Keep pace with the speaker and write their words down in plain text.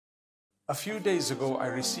A few days ago, I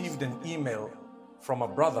received an email from a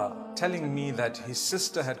brother telling me that his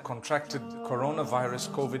sister had contracted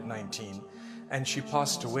coronavirus COVID-19 and she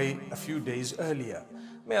passed away a few days earlier.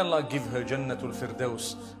 May Allah give her Jannatul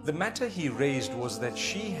Firdaus. The matter he raised was that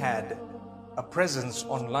she had a presence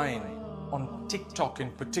online, on TikTok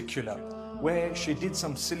in particular, where she did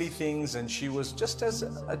some silly things, and she was just as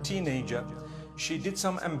a teenager. She did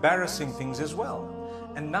some embarrassing things as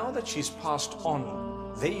well. And now that she's passed on,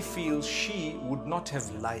 they feel she would not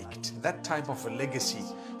have liked that type of a legacy.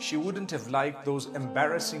 She wouldn't have liked those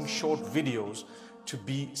embarrassing short videos to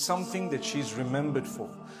be something that she's remembered for.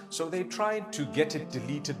 So they tried to get it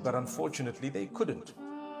deleted, but unfortunately they couldn't.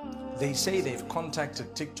 They say they've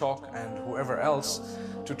contacted TikTok and whoever else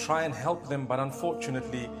to try and help them, but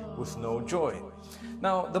unfortunately with no joy.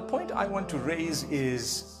 Now, the point I want to raise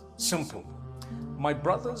is simple. My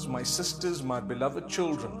brothers, my sisters, my beloved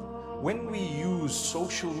children, when we use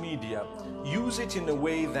social media, use it in a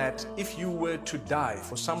way that if you were to die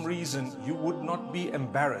for some reason, you would not be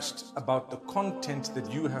embarrassed about the content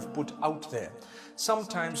that you have put out there.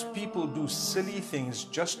 Sometimes people do silly things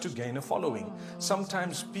just to gain a following.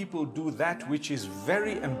 Sometimes people do that which is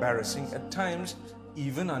very embarrassing, at times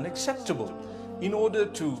even unacceptable, in order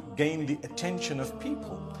to gain the attention of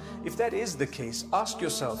people. If that is the case, ask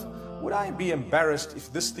yourself, would I be embarrassed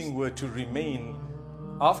if this thing were to remain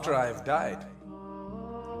after I have died?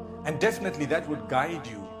 And definitely that would guide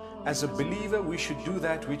you. As a believer, we should do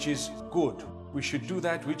that which is good. We should do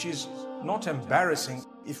that which is not embarrassing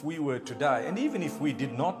if we were to die. And even if we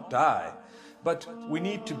did not die, but we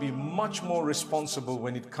need to be much more responsible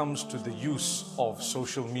when it comes to the use of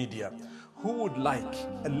social media. Who would like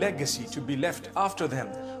a legacy to be left after them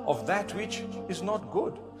of that which is not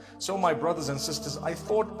good? So my brothers and sisters, I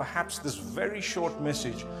thought perhaps this very short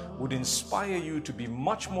message would inspire you to be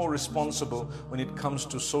much more responsible when it comes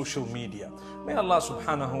to social media. May Allah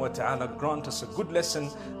subhanahu wa ta'ala grant us a good lesson.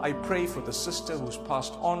 I pray for the sister who's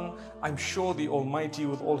passed on. I'm sure the Almighty,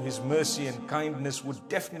 with all His mercy and kindness, would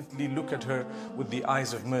definitely look at her with the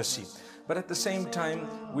eyes of mercy. But at the same time,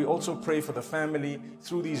 we also pray for the family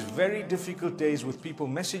through these very difficult days, with people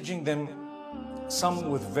messaging them, some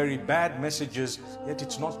with very bad messages, yet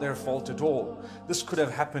it's not their fault at all. This could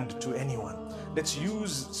have happened to anyone. Let's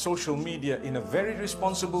use social media in a very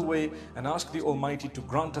responsible way and ask the Almighty to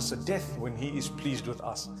grant us a death when He is pleased with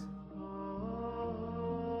us.